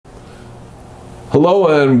Hello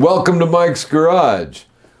and welcome to Mike's Garage.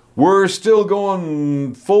 We're still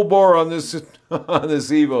going full bore on this on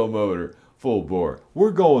this Evo motor. Full bore.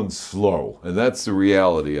 We're going slow, and that's the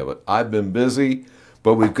reality of it. I've been busy,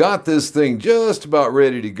 but we've got this thing just about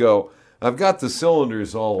ready to go. I've got the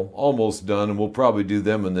cylinders almost done, and we'll probably do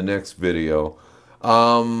them in the next video.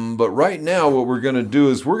 But right now what we're going to do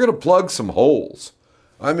is we're going to plug some holes.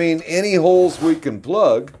 I mean, any holes we can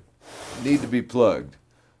plug need to be plugged.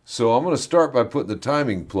 So I'm going to start by putting the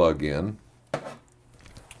timing plug in.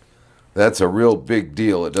 That's a real big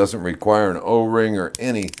deal. It doesn't require an O-ring or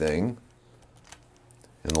anything.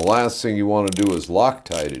 And the last thing you want to do is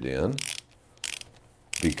Loctite it in,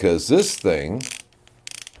 because this thing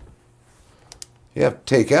you have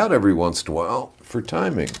to take out every once in a while for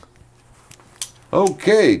timing.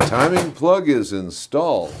 Okay, timing plug is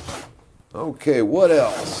installed. Okay, what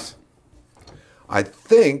else? I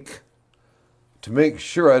think, to make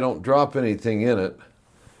sure I don't drop anything in it,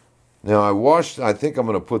 now I think I'm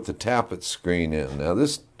going to put the tappet screen in. Now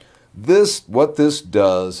what this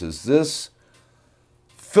does is this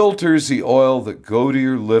filters the oil that go to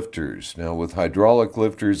your lifters. Now with hydraulic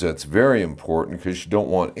lifters, that's very important because you don't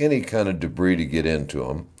want any kind of debris to get into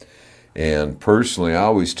them. And personally, I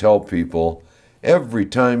always tell people, every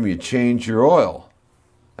time you change your oil,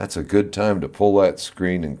 that's a good time to pull that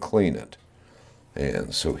screen and clean it.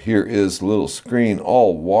 And so here is the little screen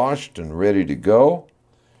all washed and ready to go.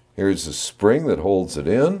 Here's the spring that holds it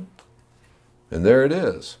in. And there it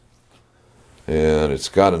is. And it's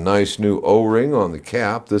got a nice new O-ring on the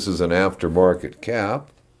cap. This is an aftermarket cap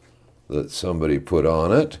that somebody put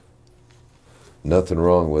on it. Nothing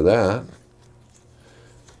wrong with that.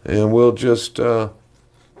 And we'll just put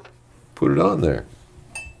it on there.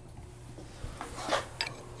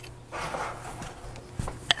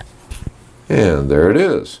 And there it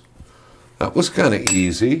is. That was kind of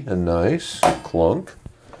easy and nice. Clunk.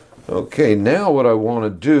 Okay, now what I want to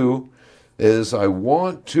do is I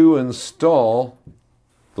want to install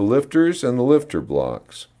the lifters and the lifter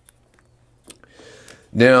blocks.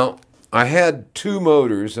 Now, I had two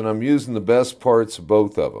motors and I'm using the best parts of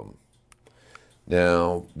both of them.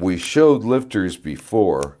 Now, we showed lifters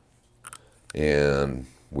before and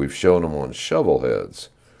we've shown them on shovel heads.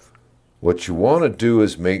 What you want to do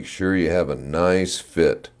is make sure you have a nice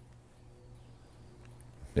fit.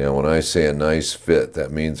 Now, when I say a nice fit,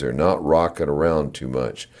 that means they're not rocking around too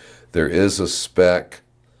much. There is a spec,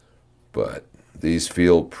 but these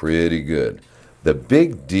feel pretty good. The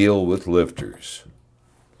big deal with lifters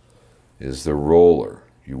is the roller.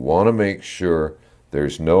 You want to make sure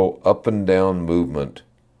there's no up and down movement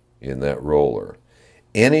in that roller.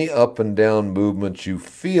 Any up and down movement you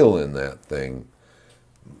feel in that thing,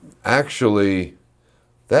 actually,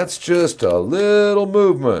 that's just a little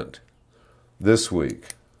movement this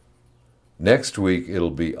week. Next week,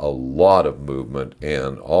 it'll be a lot of movement,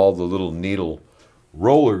 and all the little needle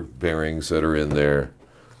roller bearings that are in there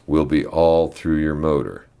will be all through your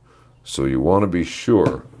motor. So you want to be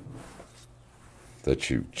sure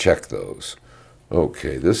that you check those.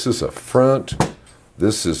 Okay, this is a front.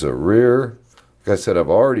 This is a rear. Like I said, I've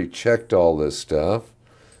already checked all this stuff.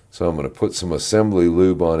 So I'm going to put some assembly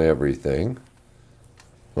lube on everything.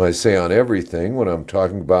 When I say on everything, what I'm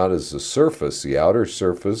talking about is the surface, the outer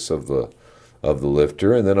surface of the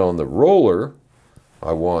lifter. And then on the roller,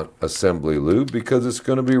 I want assembly lube because it's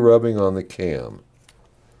going to be rubbing on the cam.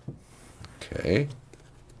 Okay.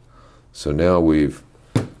 So now we've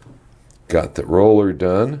got the roller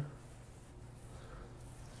done.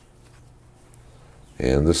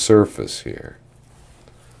 And the surface here.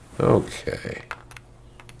 Okay.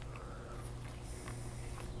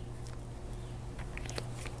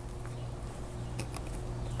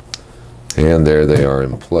 And there they are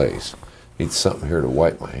in place. Need something here to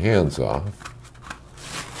wipe my hands off.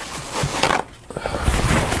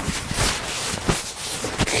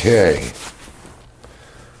 Okay.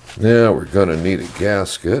 Now we're going to need a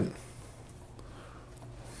gasket.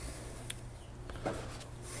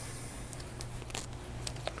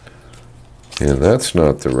 And that's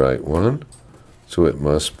not the right one. So it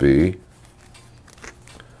must be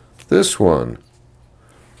this one.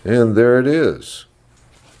 And there it is.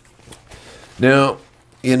 Now,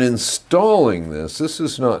 in installing this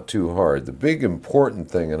is not too hard. The big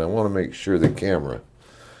important thing, and I want to make sure the camera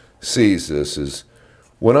sees this, is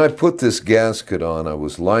when I put this gasket on, I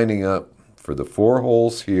was lining up for the 4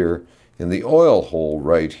 holes here and the oil hole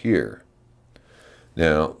right here.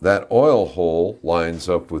 Now, that oil hole lines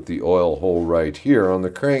up with the oil hole right here on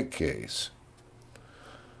the crankcase.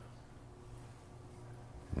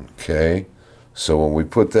 Okay, so when we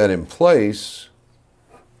put that in place,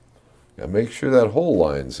 now make sure that hole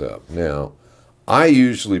lines up. Now, I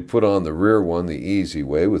usually put on the rear one the easy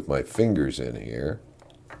way with my fingers in here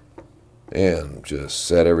and just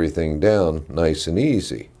set everything down nice and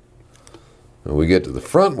easy. When we get to the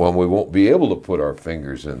front one, we won't be able to put our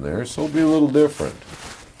fingers in there, so it'll be a little different.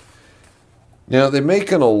 Now, they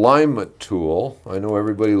make an alignment tool. I know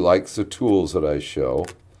everybody likes the tools that I show.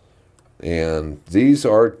 And these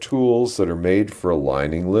are tools that are made for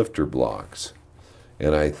aligning lifter blocks.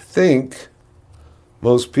 And I think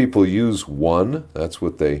most people use one. That's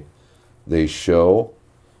what they show,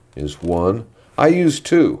 is one. I use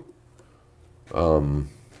two.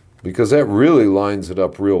 Because that really lines it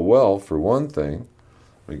up real well, for one thing.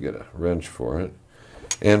 Let me get a wrench for it.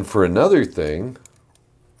 And for another thing,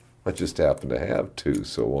 I just happen to have two,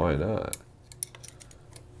 so why not?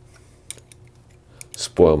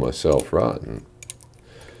 Spoil myself rotten.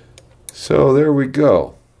 So there we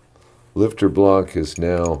go. Lifter block is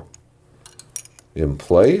now in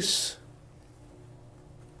place.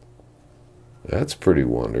 That's pretty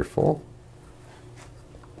wonderful.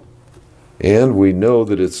 And we know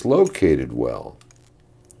that it's located well.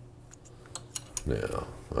 Now,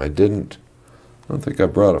 I don't think I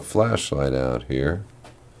brought a flashlight out here.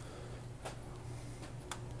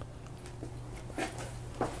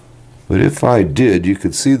 But if I did, you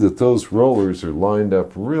could see that those rollers are lined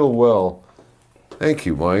up real well. Thank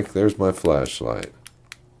you, Mike. There's my flashlight.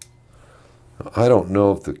 I don't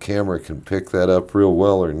know if the camera can pick that up real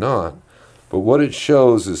well or not, but what it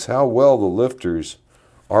shows is how well the lifters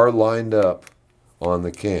are lined up on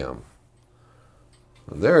the cam.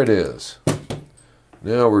 There it is.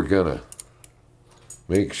 Now we're going to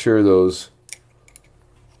make sure those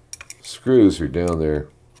screws are down there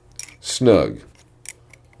snug.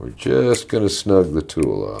 We're just going to snug the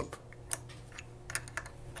tool up.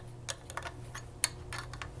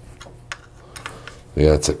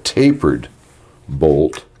 Yeah, it's a tapered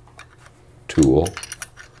bolt tool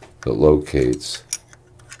that locates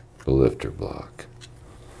the lifter block.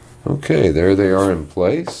 Okay, there they are in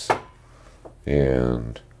place.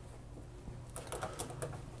 And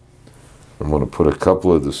I'm going to put a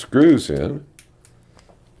couple of the screws in.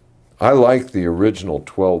 I like the original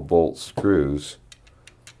 12-bolt screws.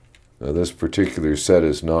 Now, this particular set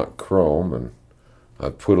is not chrome, and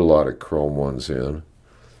I've put a lot of chrome ones in.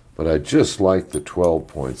 But I just like the 12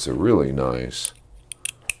 points. They're really nice.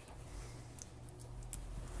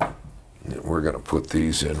 And we're going to put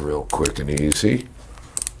these in real quick and easy.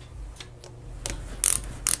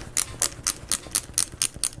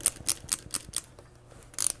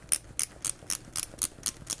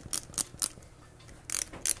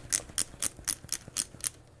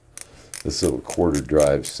 This little quarter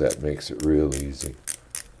drive set makes it real easy.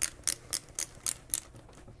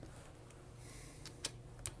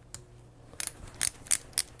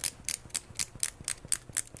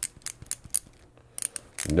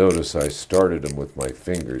 Notice I started them with my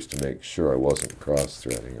fingers to make sure I wasn't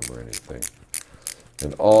cross-threading them or anything.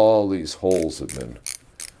 And all these holes have been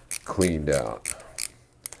cleaned out.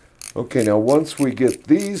 Okay, now once we get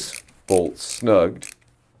these bolts snugged,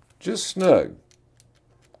 just snug,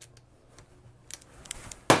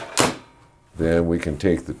 then we can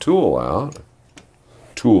take the tool out.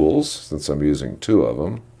 Tools, since I'm using two of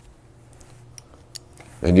them.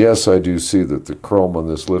 And yes, I do see that the chrome on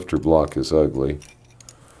this lifter block is ugly.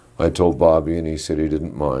 I told Bobby and he said he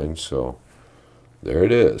didn't mind, so there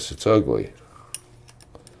it is. It's ugly.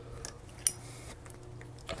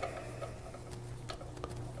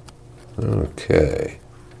 Okay.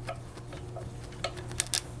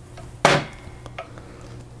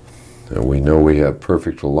 And we know we have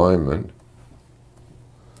perfect alignment,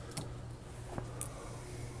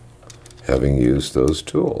 having used those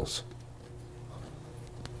tools.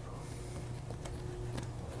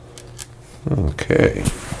 Okay.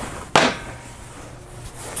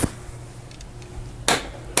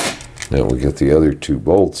 Now we get the other two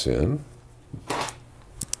bolts in.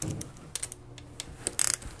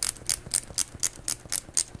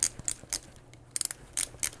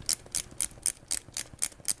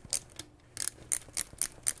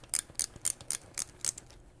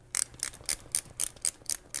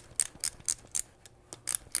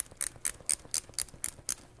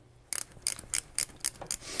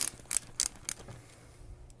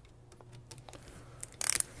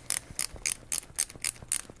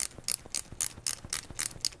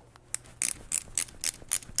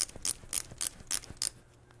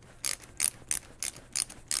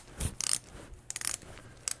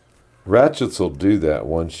 Ratchets will do that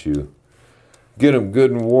once you get them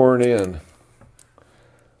good and worn in.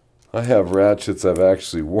 I have ratchets I've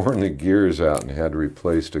actually worn the gears out and had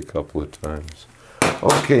replaced a couple of times.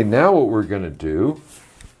 Okay, now what we're going to do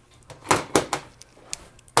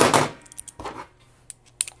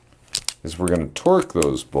is we're going to torque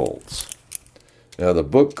those bolts. Now the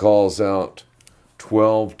book calls out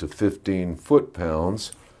 12 to 15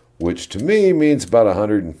 foot-pounds, which to me means about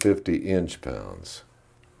 150 inch-pounds.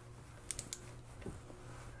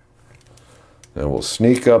 Now we'll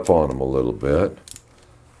sneak up on them a little bit,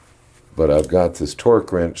 but I've got this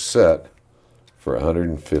torque wrench set for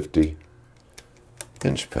 150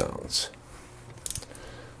 inch-pounds.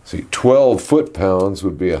 See, 12 foot-pounds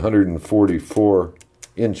would be 144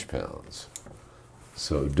 inch-pounds.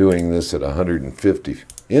 So doing this at 150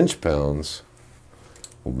 inch-pounds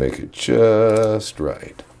will make it just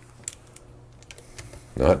right.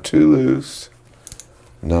 Not too loose,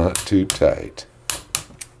 not too tight.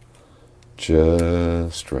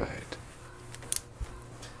 Just right.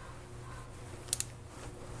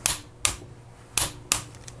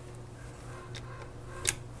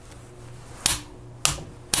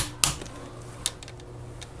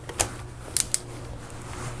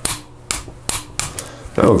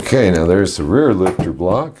 Okay, now there's the rear lifter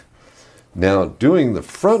block. Now doing the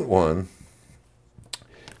front one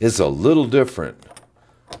is a little different.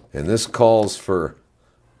 And this calls for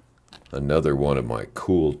another one of my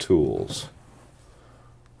cool tools.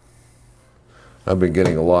 I've been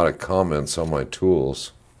getting a lot of comments on my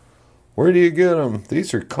tools. Where do you get them?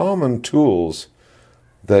 These are common tools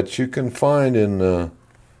that you can find in,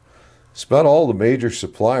 it's about all the major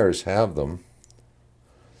suppliers have them.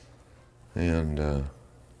 And,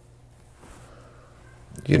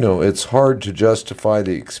 you know, it's hard to justify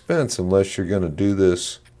the expense unless you're going to do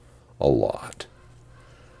this a lot.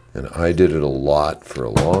 And I did it a lot for a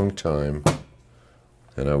long time,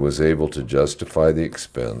 and I was able to justify the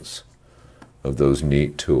expense of those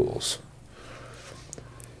neat tools.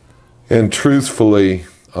 And truthfully,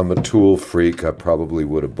 I'm a tool freak. I probably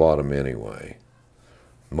would have bought them anyway.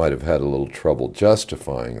 Might have had a little trouble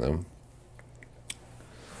justifying them.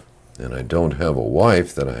 And I don't have a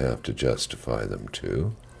wife that I have to justify them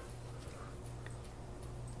to.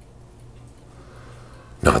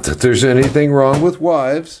 Not that there's anything wrong with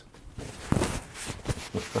wives.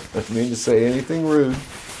 I didn't mean to say anything rude,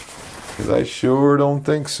 because I sure don't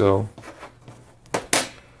think so.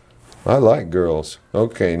 I like girls.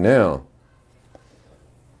 Okay, now,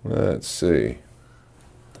 let's see.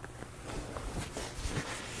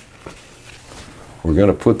 We're going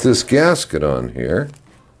to put this gasket on here.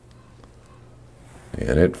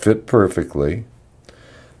 And it fit perfectly.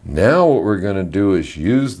 Now what we're going to do is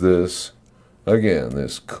use this, again,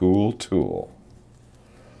 this cool tool.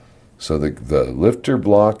 So the lifter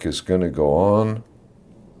block is going to go on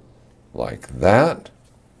like that.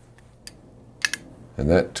 And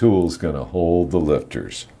that tool is going to hold the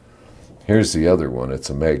lifters. Here's the other one. It's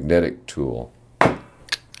a magnetic tool.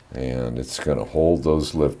 And it's going to hold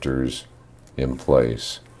those lifters in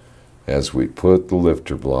place as we put the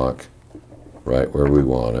lifter block right where we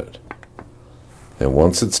want it. And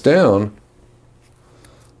once it's down,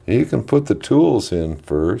 you can put the tools in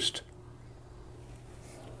first.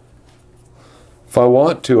 If I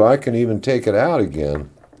want to, I can even take it out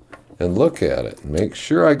again and look at it and make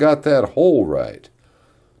sure I got that hole right.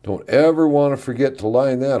 Don't ever want to forget to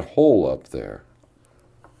line that hole up there.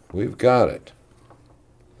 We've got it.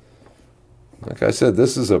 Like I said,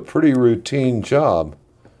 this is a pretty routine job,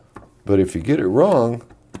 but if you get it wrong,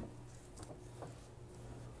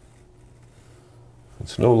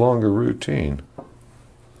 it's no longer routine.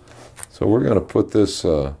 So we're going to put this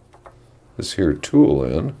this here tool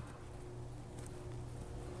in.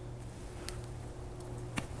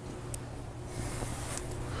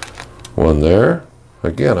 One there.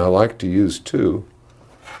 Again, I like to use two.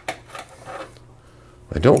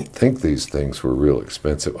 I don't think these things were real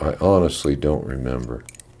expensive. I honestly don't remember.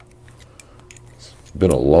 It's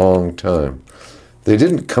been a long time. They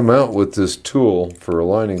didn't come out with this tool for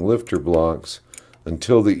aligning lifter blocks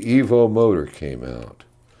until the Evo motor came out.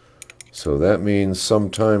 So that means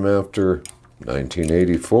sometime after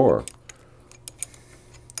 1984.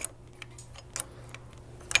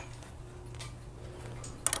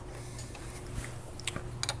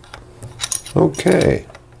 Okay.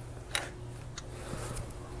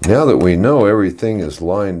 Now that we know everything is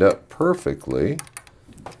lined up perfectly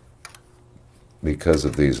because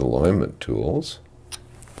of these alignment tools,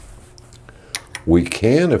 we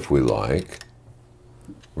can, if we like,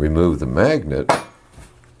 remove the magnet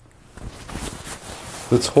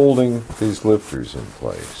that's holding these lifters in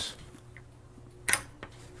place.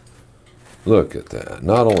 Look at that.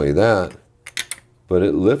 Not only that, but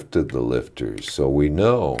it lifted the lifters, so we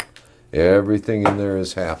know everything in there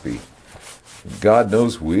is happy. God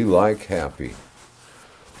knows we like happy.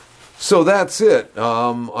 So that's it.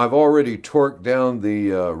 I've already torqued down the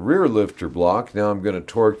rear lifter block. Now I'm going to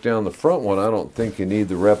torque down the front one. I don't think you need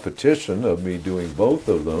the repetition of me doing both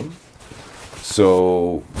of them.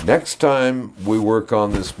 So next time we work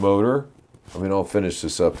on this motor, I mean, I'll finish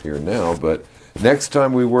this up here now, but next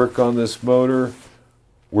time we work on this motor,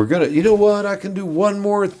 we're going to, you know what? I can do one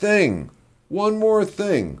more thing. One more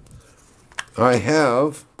thing. I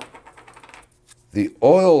have the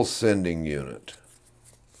oil sending unit.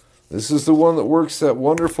 This is the one that works that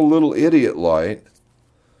wonderful little idiot light.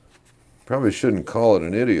 Probably shouldn't call it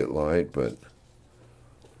an idiot light, but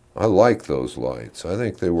I like those lights. I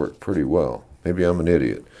think they work pretty well. Maybe I'm an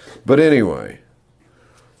idiot. But anyway,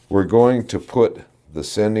 we're going to put the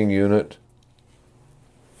sending unit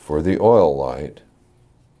for the oil light,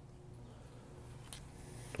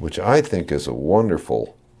 which I think is a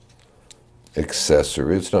wonderful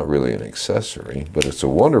accessory. It's not really an accessory, but it's a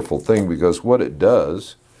wonderful thing because what it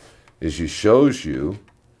does is it shows you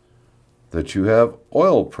that you have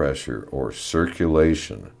oil pressure or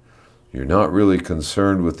circulation. You're not really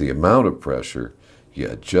concerned with the amount of pressure.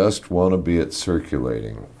 You just want to be at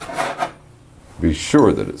circulating. Be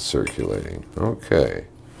sure that it's circulating. Okay.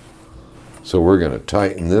 So we're going to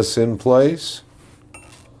tighten this in place.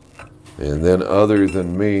 And then other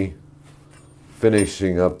than me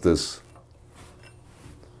finishing up this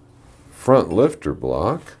front lifter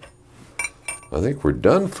block, I think we're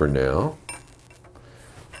done for now.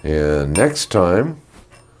 And next time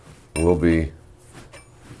what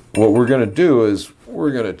we're going to do is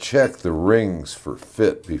we're going to check the rings for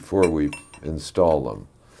fit before we install them.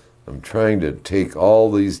 I'm trying to take all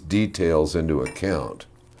these details into account.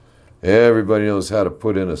 Everybody knows how to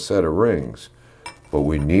put in a set of rings, but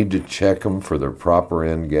we need to check them for their proper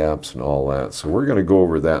end gaps and all that. So we're going to go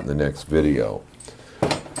over that in the next video.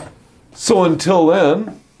 So until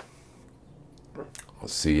then, I'll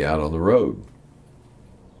see you out on the road.